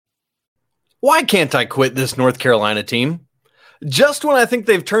Why can't I quit this North Carolina team? Just when I think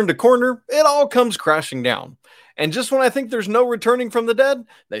they've turned a corner, it all comes crashing down. And just when I think there's no returning from the dead,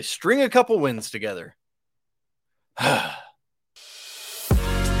 they string a couple wins together.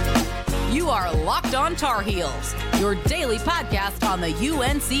 You are Locked On Tar Heels, your daily podcast on the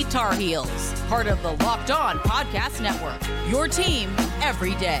UNC Tar Heels. Part of the Locked On Podcast Network, your team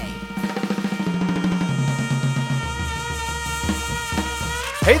every day.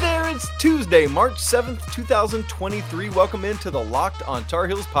 Hey there, it's Tuesday, March 7th, 2023. Welcome into the Locked On Tar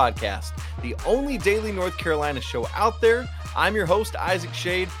Heels podcast, the only daily North Carolina show out there. I'm your host, Isaac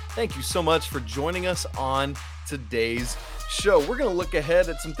Shade. Thank you so much for joining us on today's show. We're going to look ahead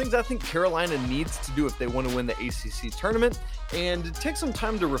at some things I think Carolina needs to do if they want to win the ACC tournament and take some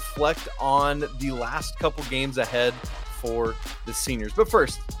time to reflect on the last couple games ahead for the seniors. But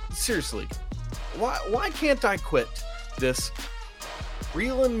first, seriously, why can't I quit this?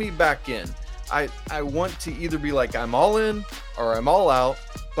 Reeling me back in. I want to either be like I'm all in or I'm all out,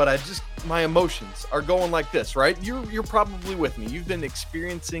 but my emotions are going like this, right? You're probably with me. You've been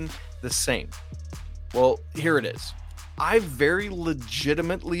experiencing the same. Well, here it is. I very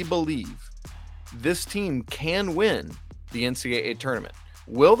legitimately believe this team can win the NCAA tournament.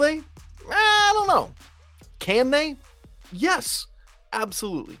 Will they? I don't know. Can they? Yes,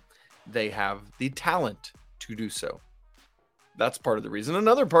 absolutely. They have the talent to do so. That's part of the reason.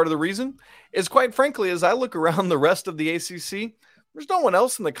 Another part of the reason is, quite frankly, as I look around the rest of the ACC, there's no one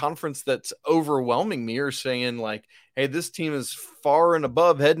else in the conference that's overwhelming me or saying like, hey, this team is far and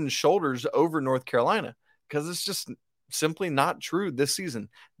above, head and shoulders over North Carolina, because it's just simply not true this season.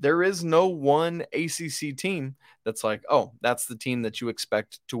 There is no one ACC team that's like, oh, that's the team that you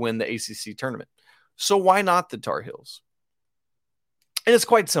expect to win the ACC tournament. So why not the Tar Heels? And it's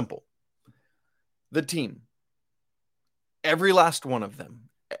quite simple. The team. Every last one of them,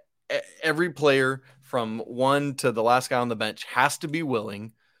 every player from one to the last guy on the bench has to be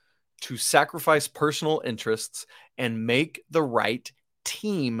willing to sacrifice personal interests and make the right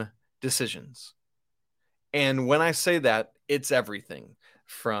team decisions. And when I say that, it's everything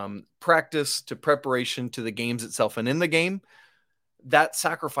from practice to preparation to the games itself. And in the game, that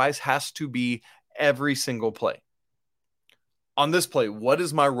sacrifice has to be every single play. On this play, what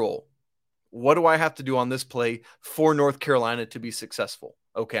is my role? What do I have to do on this play for North Carolina to be successful?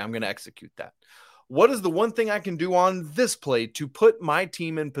 Okay, I'm going to execute that. What is the one thing I can do on this play to put my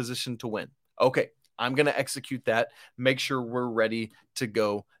team in position to win? Okay, I'm going to execute that. Make sure we're ready to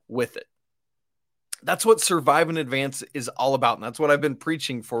go with it. That's what Survive and Advance is all about. And that's what I've been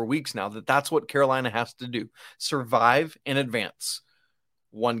preaching for weeks now, that's what Carolina has to do. Survive and advance.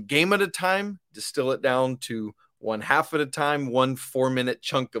 One game at a time, distill it down to one half at a time, 1 4-minute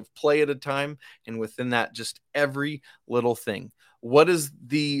chunk of play at a time. And within that, just every little thing. What is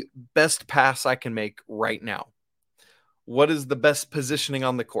the best pass I can make right now? What is the best positioning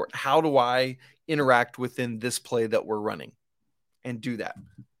on the court? How do I interact within this play that we're running? And do that.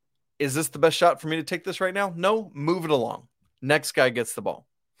 Is this the best shot for me to take this right now? No, move it along. Next guy gets the ball.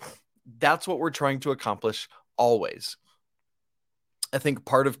 That's what we're trying to accomplish always. I think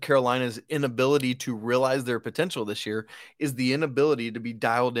part of Carolina's inability to realize their potential this year is the inability to be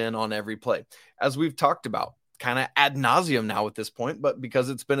dialed in on every play. As we've talked about, kind of ad nauseum now at this point, but because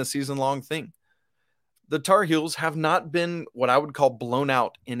it's been a season-long thing. The Tar Heels have not been what I would call blown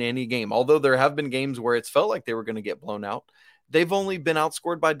out in any game. Although there have been games where it's felt like they were going to get blown out, they've only been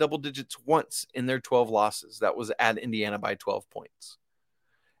outscored by double digits once in their 12 losses. That was at Indiana by 12 points.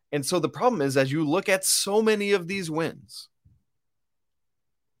 And so the problem is, as you look at so many of these wins,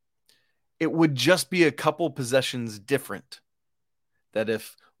 it would just be a couple possessions different. That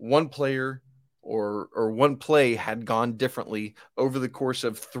if one player or one play had gone differently over the course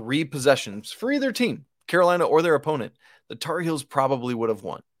of 3 possessions for either team, Carolina or their opponent, the Tar Heels probably would have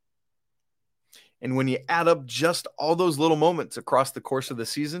won. And when you add up just all those little moments across the course of the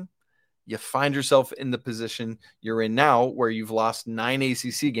season, you find yourself in the position you're in now where you've lost 9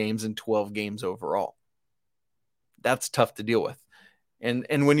 ACC games and 12 games overall. That's tough to deal with.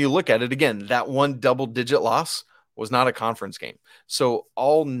 And when you look at it, again, that one double-digit loss was not a conference game. So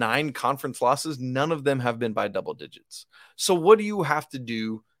all 9 conference losses, none of them have been by double digits. So what do you have to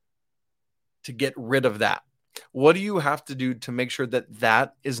do to get rid of that? What do you have to do to make sure that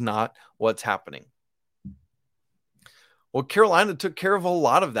that is not what's happening? Well, Carolina took care of a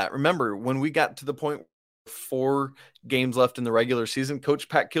lot of that. Remember, when we got to the point 4 games left in the regular season, Coach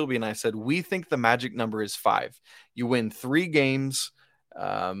Pat Kilby and I said, we think the magic number is 5. You win 3 games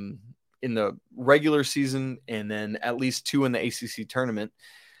in the regular season and then at least 2 in the ACC tournament.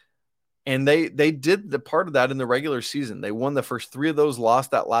 And they did the part of that in the regular season. They won the first 3 of those,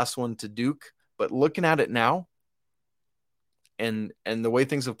 lost that last one to Duke. But looking at it now, and the way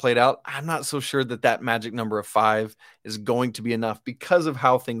things have played out, I'm not so sure that magic number of 5 is going to be enough because of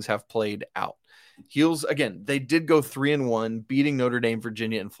how things have played out. Heels, again, they did go 3-1, beating Notre Dame,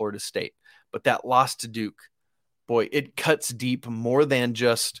 Virginia, and Florida State. But that loss to Duke, boy, it cuts deep more than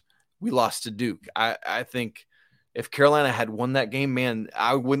just we lost to Duke. I think if Carolina had won that game, man,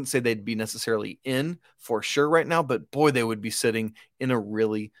 I wouldn't say they'd be necessarily in for sure right now, but boy, they would be sitting in a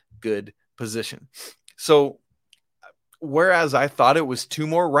really good position. So whereas I thought it was 2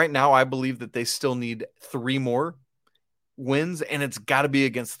 more, right now I believe that they still need 3 more wins, and it's got to be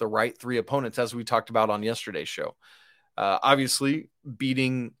against the right 3 opponents, as we talked about on yesterday's show. Obviously,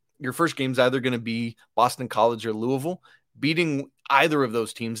 beating your first game is either going to be Boston College or Louisville. Beating either of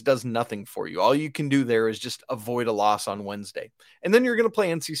those teams does nothing for you. All you can do there is just avoid a loss on Wednesday. And then you're going to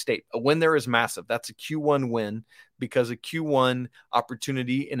play NC State. A win there is massive. That's a Q1 win because a Q1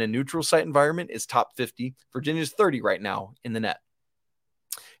 opportunity in a neutral site environment is top 50. Virginia's 30 right now in the net.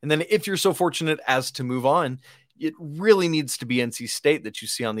 And then if you're so fortunate as to move on, it really needs to be NC State that you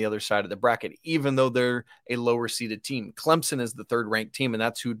see on the other side of the bracket, even though they're a lower seeded team. Clemson is the 3rd ranked team, and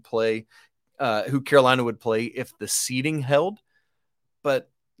that's who Carolina would play if the seeding held. But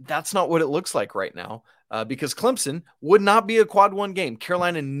that's not what it looks like right now because Clemson would not be a quad 1 game.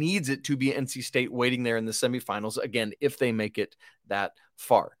 Carolina needs it to be NC State waiting there in the semifinals, again, if they make it that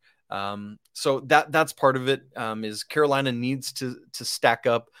far. So that's part of it is Carolina needs to stack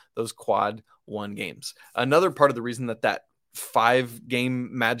up those quad 1 games. Another part of the reason that 5-game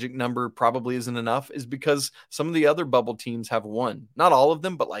magic number probably isn't enough is because some of the other bubble teams have won. Not all of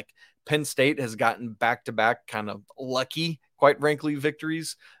them, but like Penn State has gotten back-to-back kind of lucky, quite frankly,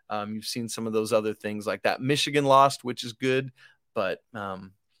 victories. You've seen some of those other things like that. Michigan lost, which is good, but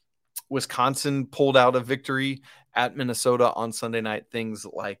Wisconsin pulled out a victory at Minnesota on Sunday night, things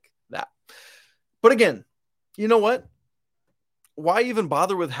like that. But again, you know what? Why even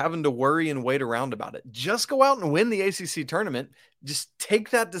bother with having to worry and wait around about it? Just go out and win the ACC tournament. Just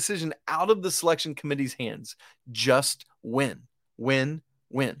take that decision out of the selection committee's hands. Just win.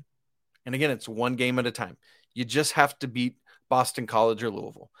 And again, it's 1 game at a time. You just have to beat Boston College or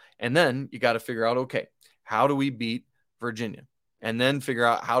Louisville. And then you got to figure out, okay, how do we beat Virginia? And then figure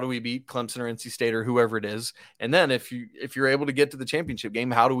out how do we beat Clemson or NC State or whoever it is. And then if you're able to get to the championship game,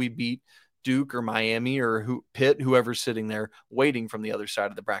 how do we beat Duke or Miami or Pitt, whoever's sitting there waiting from the other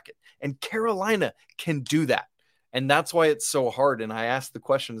side of the bracket? And Carolina can do that. And that's why it's so hard. And I asked the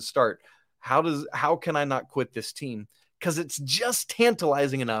question to start, how can I not quit this team? Because it's just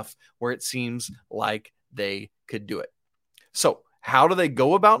tantalizing enough where it seems like they could do it. So how do they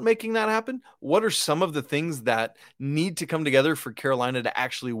go about making that happen? What are some of the things that need to come together for Carolina to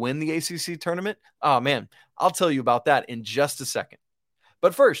actually win the ACC tournament? Oh, man, I'll tell you about that in just a second.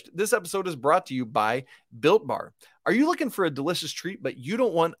 But first, this episode is brought to you by Built Bar. Are you looking for a delicious treat, but you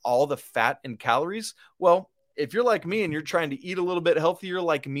don't want all the fat and calories? Well, if you're like me and you're trying to eat a little bit healthier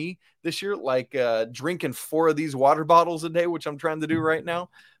like me this year, like drinking 4 of these water bottles a day, which I'm trying to do right now,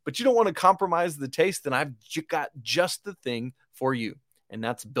 but you don't want to compromise the taste, then I've got just the thing for you. And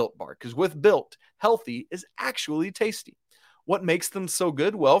that's Built Bar. Because with Built, healthy is actually tasty. What makes them so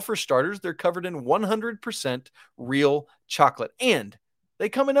good? Well, for starters, they're covered in 100% real chocolate. And they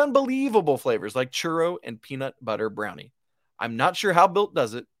come in unbelievable flavors like churro and peanut butter brownie. I'm not sure how Built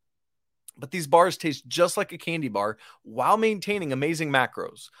does it, but these bars taste just like a candy bar while maintaining amazing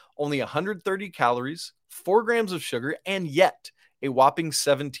macros. Only 130 calories, 4 grams of sugar, and yet a whopping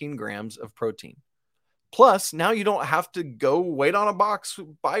 17 grams of protein. Plus, now you don't have to go wait on a box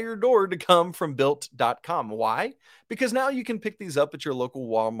by your door to come from Built.com. Why? Because now you can pick these up at your local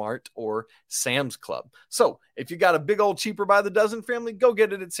Walmart or Sam's Club. So if you got a big old cheaper by the dozen family, go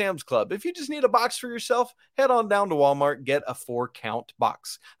get it at Sam's Club. If you just need a box for yourself, head on down to Walmart, get a 4-count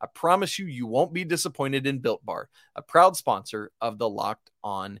box. I promise you won't be disappointed in Built Bar, a proud sponsor of the Locked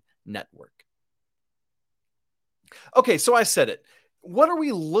On Network. Okay, so I said it. What are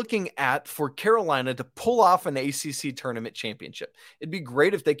we looking at for Carolina to pull off an ACC tournament championship? It'd be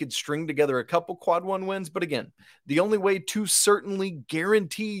great if they could string together a couple quad 1 wins, but again, the only way to certainly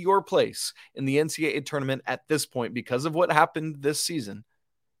guarantee your place in the NCAA tournament at this point, because of what happened this season,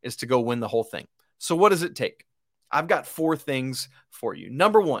 is to go win the whole thing. So what does it take? I've got 4 things for you.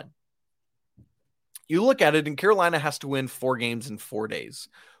 Number 1, you look at it and Carolina has to win 4 games in 4 days: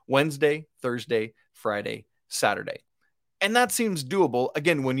 Wednesday, Thursday, Friday, Saturday. And that seems doable.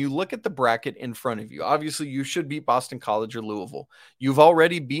 Again, when you look at the bracket in front of you, obviously you should beat Boston College or Louisville. You've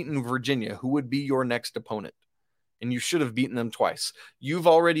already beaten Virginia, who would be your next opponent. and you should have beaten them twice. You've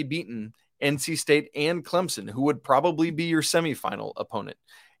already beaten NC State and Clemson, who would probably be your semifinal opponent.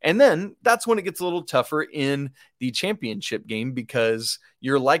 And then that's when it gets a little tougher in the championship game, because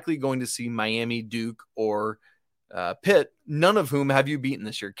you're likely going to see Miami, Duke, or Pitt, none of whom have you beaten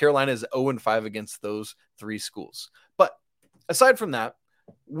this year. Carolina is 0-5 against those three schools. But aside from that,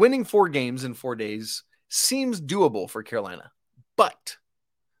 winning 4 games in 4 days seems doable for Carolina. But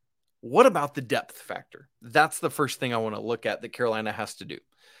what about the depth factor? That's the first thing I want to look at that Carolina has to do.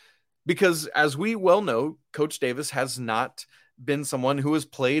 Because as we well know, Coach Davis has not been someone who has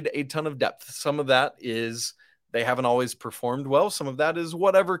played a ton of depth. Some of that is they haven't always performed well. Some of that is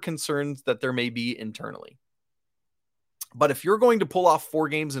whatever concerns that there may be internally. But if you're going to pull off 4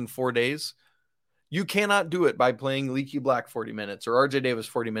 games in 4 days, you cannot do it by playing Leaky Black 40 minutes or RJ Davis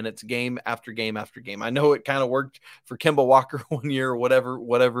 40 minutes game after game after game. I know it kind of worked for Kemba Walker one year or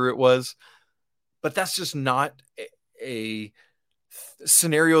whatever it was, but that's just not a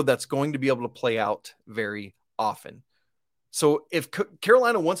scenario that's going to be able to play out very often. So if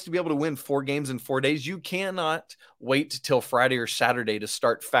Carolina wants to be able to win 4 games in 4 days, you cannot wait till Friday or Saturday to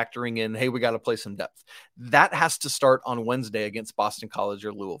start factoring in, hey, we got to play some depth. That has to start on Wednesday against Boston College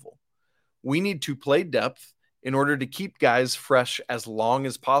or Louisville. We need to play depth in order to keep guys fresh as long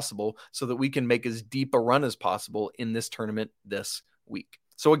as possible so that we can make as deep a run as possible in this tournament this week.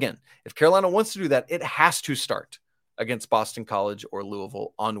 So again, if Carolina wants to do that, it has to start against Boston College or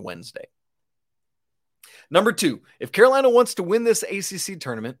Louisville on Wednesday. Number 2, if Carolina wants to win this ACC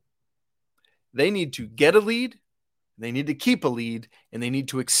tournament, they need to get a lead, they need to keep a lead, and they need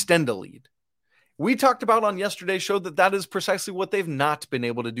to extend a lead. We talked about on yesterday's show that is precisely what they've not been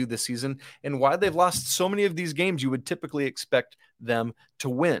able to do this season and why they've lost so many of these games you would typically expect them to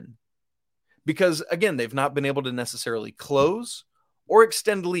win. Because, again, they've not been able to necessarily close or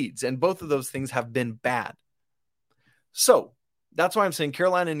extend leads, and both of those things have been bad. So that's why I'm saying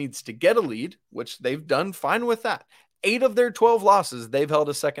Carolina needs to get a lead, which they've done fine with that. 8 of their 12 losses, they've held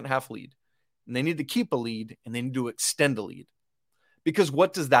a second half lead. And they need to keep a lead, and they need to extend a lead. Because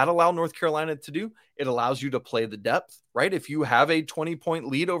what does that allow North Carolina to do? It allows you to play the depth, right? If you have a 20-point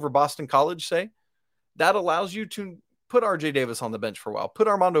lead over Boston College, say, that allows you to put RJ Davis on the bench for a while, put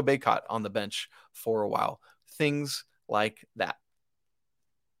Armando Bacot on the bench for a while, things like that.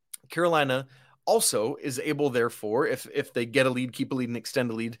 Carolina also is able, therefore, if they get a lead, keep a lead, and extend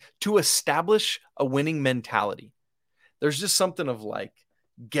a lead, to establish a winning mentality. There's just something of like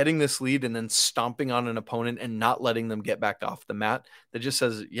getting this lead and then stomping on an opponent and not letting them get back off the mat that just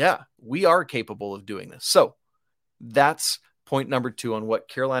says, yeah, we are capable of doing this. So that's point number 2 on what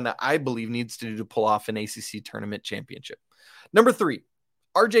Carolina, I believe, needs to do to pull off an ACC tournament championship. Number 3,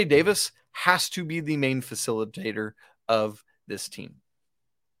 RJ Davis has to be the main facilitator of this team.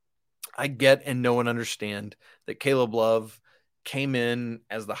 I get and know and understand that Caleb Love came in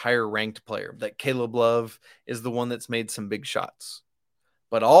as the higher ranked player, that Caleb Love is the one that's made some big shots.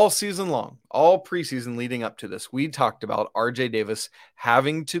 But all season long, all preseason leading up to this, we talked about RJ Davis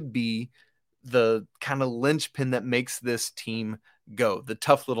having to be the kind of linchpin that makes this team go, the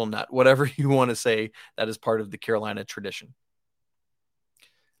tough little nut, whatever you want to say, that is part of the Carolina tradition.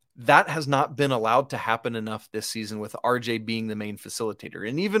 That has not been allowed to happen enough this season with RJ being the main facilitator.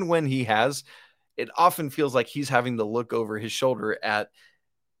 And even when he has, it often feels like he's having to look over his shoulder at,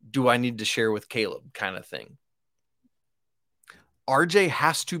 do I need to share with Caleb kind of thing. RJ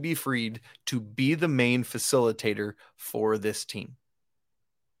has to be freed to be the main facilitator for this team.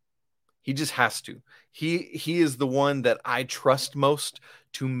 He just has to. He is the one that I trust most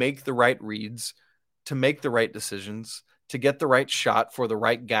to make the right reads, to make the right decisions, to get the right shot for the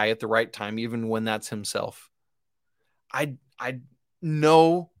right guy at the right time, even when that's himself. I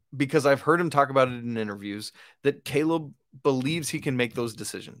know, because I've heard him talk about it in interviews, that Caleb believes he can make those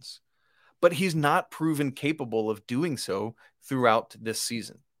decisions, but he's not proven capable of doing so throughout this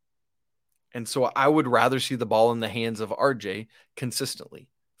season. And so I would rather see the ball in the hands of RJ consistently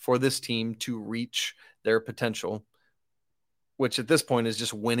for this team to reach their potential, which at this point is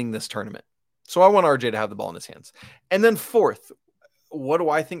just winning this tournament. So I want RJ to have the ball in his hands. And then 4th, what do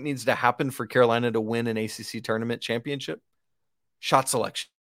I think needs to happen for Carolina to win an ACC tournament championship? Shot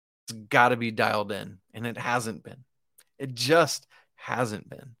selection. It's got to be dialed in, and it hasn't been. It just hasn't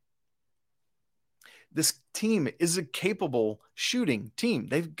been. This team is a capable shooting team.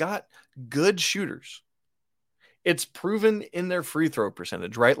 They've got good shooters. It's proven in their free throw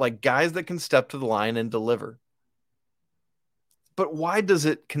percentage, right? Like guys that can step to the line and deliver. But why does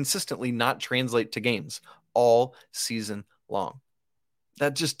it consistently not translate to games all season long?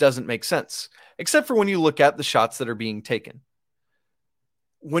 That just doesn't make sense, except for when you look at the shots that are being taken.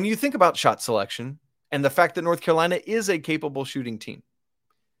 When you think about shot selection, and the fact that North Carolina is a capable shooting team.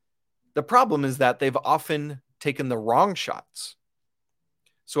 The problem is that they've often taken the wrong shots.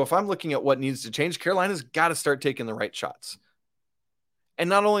 So if I'm looking at what needs to change, Carolina's got to start taking the right shots. And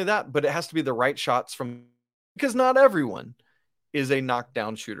not only that, but it has to be the right shots because not everyone is a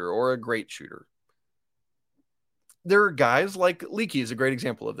knockdown shooter or a great shooter. There are guys like Leaky is a great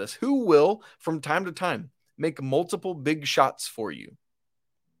example of this, who will, from time to time, make multiple big shots for you.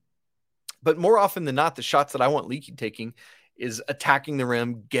 But more often than not, the shots that I want Leaky taking is attacking the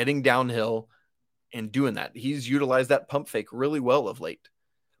rim, getting downhill, and doing that. He's utilized that pump fake really well of late.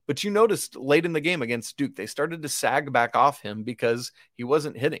 But you noticed late in the game against Duke, they started to sag back off him because he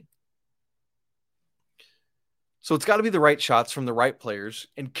wasn't hitting. So it's got to be the right shots from the right players,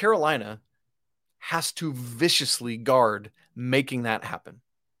 and Carolina has to viciously guard making that happen.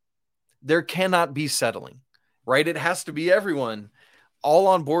 There cannot be settling, right? It has to be everyone all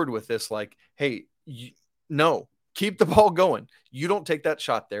on board with this. Like, hey, no, keep the ball going. You don't take that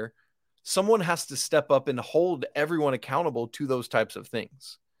shot there. Someone has to step up and hold everyone accountable to those types of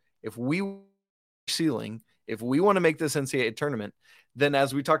things. If we want to make this NCAA tournament, then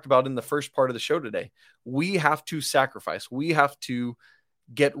as we talked about in the first part of the show today, we have to sacrifice. We have to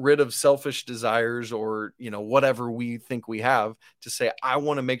get rid of selfish desires or, whatever we think we have to say, I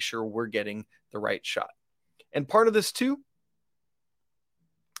want to make sure we're getting the right shot. And part of this too,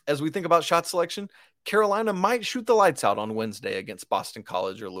 as we think about shot selection, Carolina might shoot the lights out on Wednesday against Boston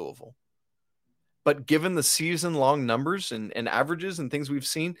College or Louisville. But given the season-long numbers and averages and things we've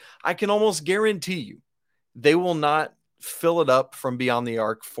seen, I can almost guarantee you they will not fill it up from beyond the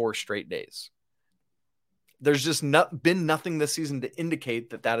arc 4 straight days. There's just been nothing this season to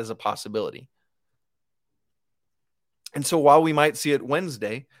indicate that is a possibility. And so while we might see it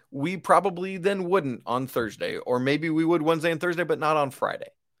Wednesday, we probably then wouldn't on Thursday, or maybe we would Wednesday and Thursday, but not on Friday.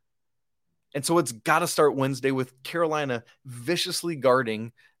 And so it's got to start Wednesday with Carolina viciously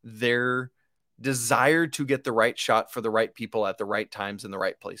guarding their desire to get the right shot for the right people at the right times in the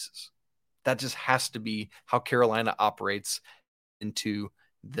right places. That just has to be how Carolina operates into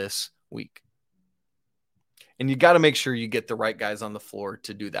this week. And you got to make sure you get the right guys on the floor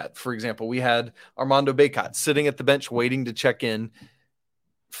to do that. For example, we had Armando Bacot sitting at the bench waiting to check in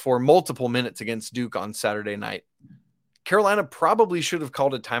for multiple minutes against Duke on Saturday night. Carolina probably should have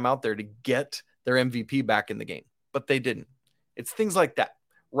called a timeout there to get their MVP back in the game, but they didn't. It's things like that.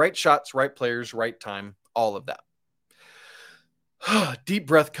 Right shots, right players, right time, all of that. Deep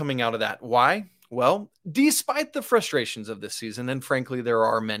breath coming out of that. Why? Well, despite the frustrations of this season, and frankly, there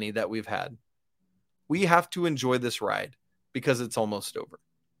are many that we've had, we have to enjoy this ride because it's almost over.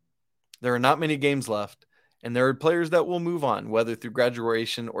 There are not many games left, and there are players that will move on, whether through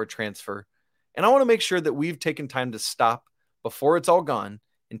graduation or transfer. And I want to make sure that we've taken time to stop before it's all gone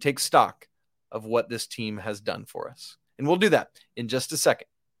and take stock of what this team has done for us. And we'll do that in just a second.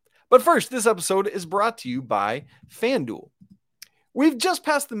 But first, this episode is brought to you by FanDuel. We've just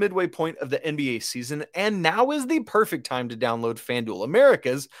passed the midway point of the NBA season, and now is the perfect time to download FanDuel,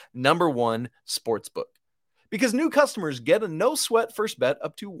 America's #1 sportsbook. Because new customers get a no-sweat first bet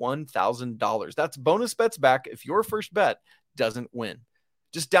up to $1,000. That's bonus bets back if your first bet doesn't win.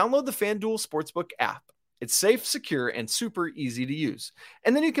 Just download the FanDuel Sportsbook app. It's safe, secure, and super easy to use.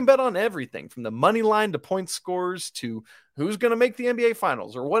 And then you can bet on everything from the money line to point scores to who's going to make the NBA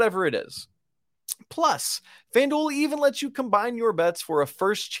Finals or whatever it is. Plus, FanDuel even lets you combine your bets for a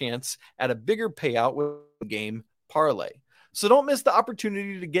first chance at a bigger payout with a game parlay. So don't miss the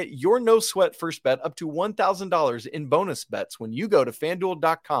opportunity to get your no-sweat first bet up to $1,000 in bonus bets when you go to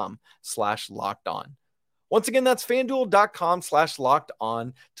FanDuel.com/lockedon. Once again, that's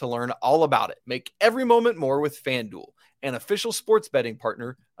FanDuel.com/lockedon to learn all about it. Make every moment more with FanDuel, an official sports betting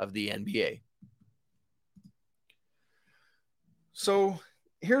partner of the NBA. So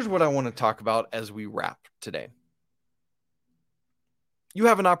here's what I want to talk about as we wrap today. You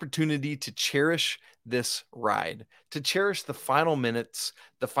have an opportunity to cherish this ride, to cherish the final minutes,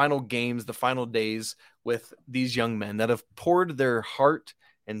 the final games, the final days with these young men that have poured their heart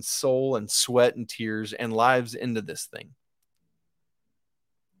and soul and sweat and tears and lives into this thing.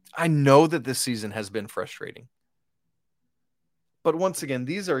 I know that this season has been frustrating. But once again,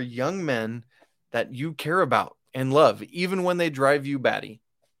 these are young men that you care about and love, even when they drive you batty.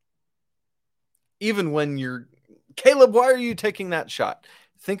 Even when you're, Caleb, why are you taking that shot?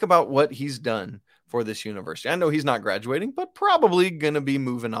 Think about what he's done for this university. I know he's not graduating, but probably going to be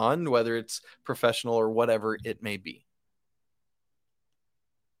moving on, whether it's professional or whatever it may be.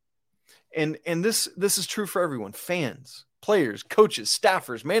 And this is true for everyone, fans, players, coaches,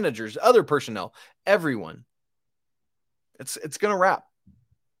 staffers, managers, other personnel, everyone. It's going to wrap.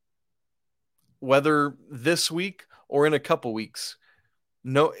 whether this week or in a couple weeks.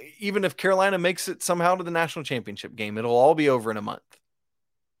 No, even if Carolina makes it somehow to the national championship game, it'll all be over in a month.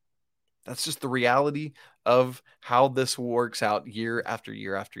 That's just the reality of how this works out year after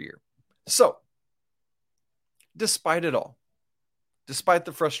year after year. So, despite it all, despite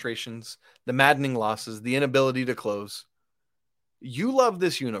the frustrations, the maddening losses, the inability to close, you love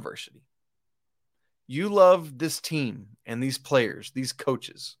this university. You love this team and these players, these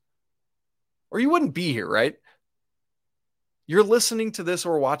coaches. Or you wouldn't be here, right? You're listening to this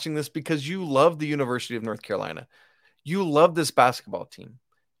or watching this because you love the University of North Carolina. You love this basketball team.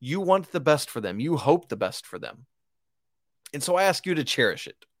 You want the best for them. You hope the best for them. And so I ask you to cherish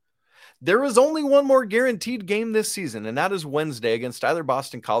it. There is only one more guaranteed game this season, and that is Wednesday against either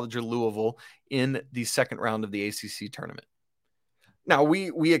Boston College or Louisville in the second round of the ACC tournament. Now,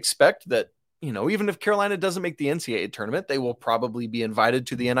 we expect that, even if Carolina doesn't make the NCAA tournament, they will probably be invited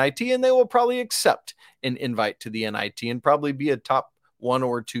to the NIT, and they will probably accept an invite to the NIT and probably be a top 1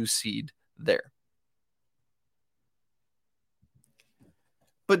 or 2 seed there.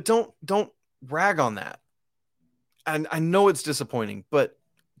 But don't rag on that. And I know it's disappointing, but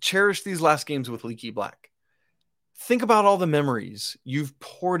cherish these last games with Leaky Black. Think about all the memories you've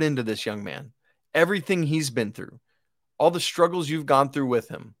poured into this young man, everything he's been through, all the struggles you've gone through with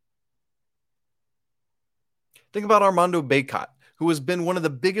him. Think about Armando Bacot, who has been one of the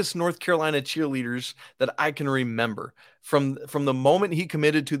biggest North Carolina cheerleaders that I can remember. From the moment he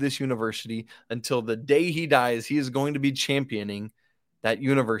committed to this university until the day he dies, he is going to be championing that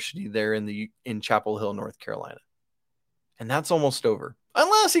university there in Chapel Hill, North Carolina. And that's almost over,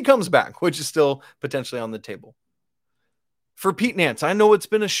 unless he comes back, which is still potentially on the table. For Pete Nance, I know it's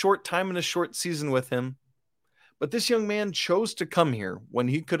been a short time and a short season with him, but this young man chose to come here when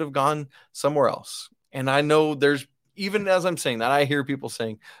he could have gone somewhere else. And I know even as I'm saying that, I hear people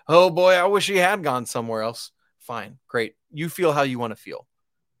saying, oh boy, I wish he had gone somewhere else. Fine, great. You feel how you want to feel.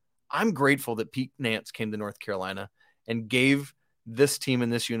 I'm grateful that Pete Nance came to North Carolina and gave this team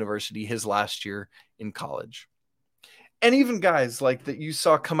and this university his last year in college. And even guys like that you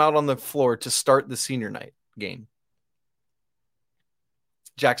saw come out on the floor to start the senior night game.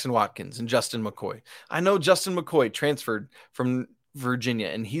 Jackson Watkins and Justin McCoy. I know Justin McCoy transferred from Virginia,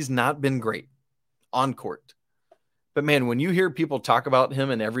 and he's not been great on court. But man, when you hear people talk about him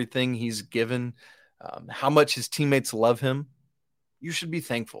and everything he's given, how much his teammates love him, you should be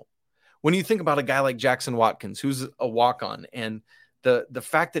thankful. When you think about a guy like Jackson Watkins, who's a walk-on, and the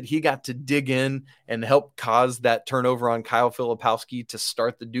fact that he got to dig in and help cause that turnover on Kyle Filipowski to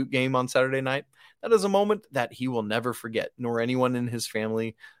start the Duke game on Saturday night, that is a moment that he will never forget, nor anyone in his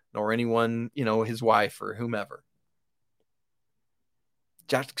family, nor anyone, his wife or whomever.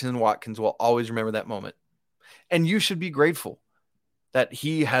 Jackson Watkins will always remember that moment. And you should be grateful that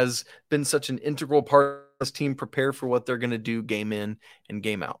he has been such an integral part of this team prepare for what they're going to do game in and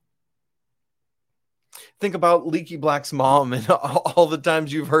game out. Think about Leaky Black's mom and all the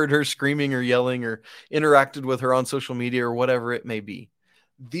times you've heard her screaming or yelling or interacted with her on social media or whatever it may be.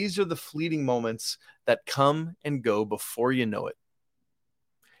 These are the fleeting moments that come and go before you know it.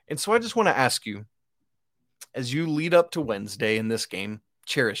 And so I just want to ask you, as you lead up to Wednesday in this game,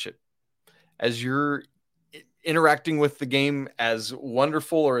 cherish it. As you're interacting with the game, as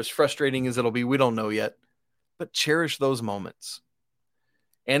wonderful or as frustrating as it'll be, we don't know yet, but cherish those moments.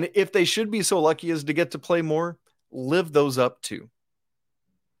 And if they should be so lucky as to get to play more, live those up too.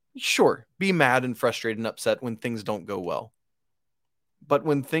 Sure, be mad and frustrated and upset when things don't go well. But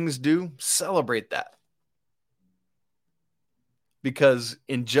when things do, celebrate that. Because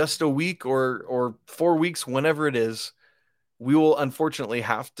in just a week or 4 weeks, whenever it is, we will unfortunately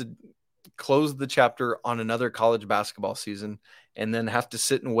have to close the chapter on another college basketball season and then have to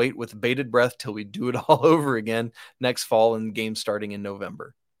sit and wait with bated breath till we do it all over again next fall and games starting in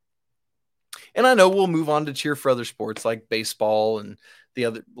November. And I know we'll move on to cheer for other sports like baseball and the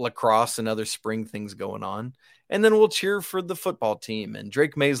other lacrosse and other spring things going on. And then we'll cheer for the football team and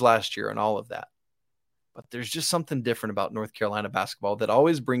Drake Mays last year and all of that. But there's just something different about North Carolina basketball that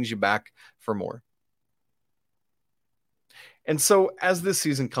always brings you back for more. And so as this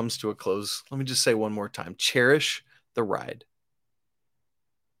season comes to a close, let me just say one more time, cherish the ride.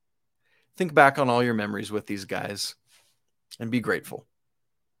 Think back on all your memories with these guys and be grateful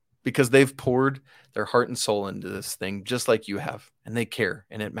because they've poured their heart and soul into this thing just like you have, and they care,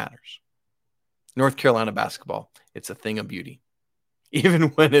 and it matters. North Carolina basketball, it's a thing of beauty, even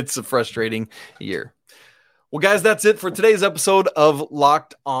when it's a frustrating year. Well, guys, that's it for today's episode of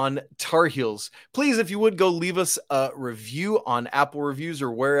Locked on Tar Heels. Please, if you would, go leave us a review on Apple Reviews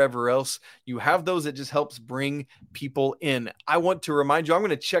or wherever else you have those. It just helps bring people in. I want to remind you, I'm going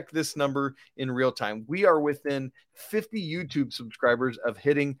to check this number in real time. We are within 50 YouTube subscribers of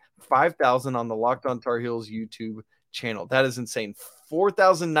hitting 5,000 on the Locked on Tar Heels YouTube channel. That is insane.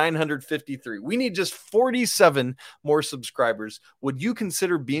 4,953. We need just 47 more subscribers. Would you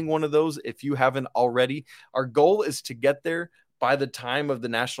consider being one of those if you haven't already? Our goal is to get there by the time of the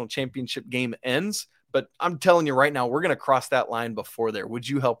national championship game ends, but I'm telling you right now, we're going to cross that line before there. Would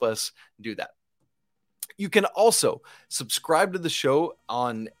you help us do that? You can also subscribe to the show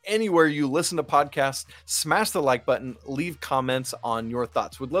on anywhere you listen to podcasts. Smash the like button, leave comments on your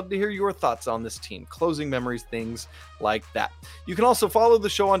thoughts. Would love to hear your thoughts on this team, closing memories, things like that. You can also follow the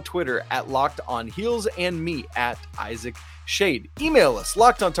show on Twitter at Locked On Heels and me at Isaac Shade. Email us,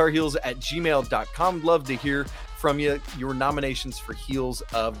 lockedontarheels@gmail.com. Love to hear from you, your nominations for Heels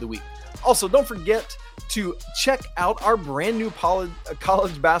of the Week. Also, don't forget to check out our brand new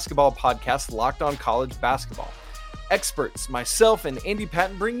college basketball podcast, Locked On College Basketball. Experts, myself and Andy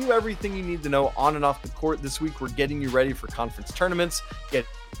Patton, bring you everything you need to know on and off the court. This week, we're getting you ready for conference tournaments, get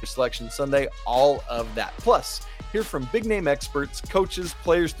your selection Sunday, all of that. Plus, hear from big name experts, coaches,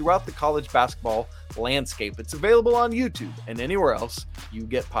 players throughout the college basketball landscape. It's available on YouTube and anywhere else you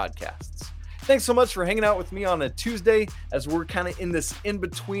get podcasts. Thanks so much for hanging out with me on a Tuesday as we're kind of in this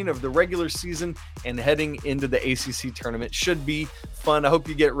in-between of the regular season and heading into the ACC tournament. Should be fun. I hope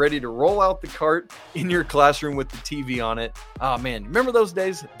you get ready to roll out the cart in your classroom with the TV on it. Oh man, remember those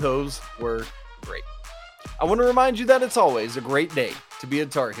days? Those were great. I want to remind you that it's always a great day to be a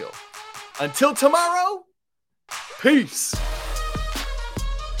Tar Heel. Until tomorrow, peace.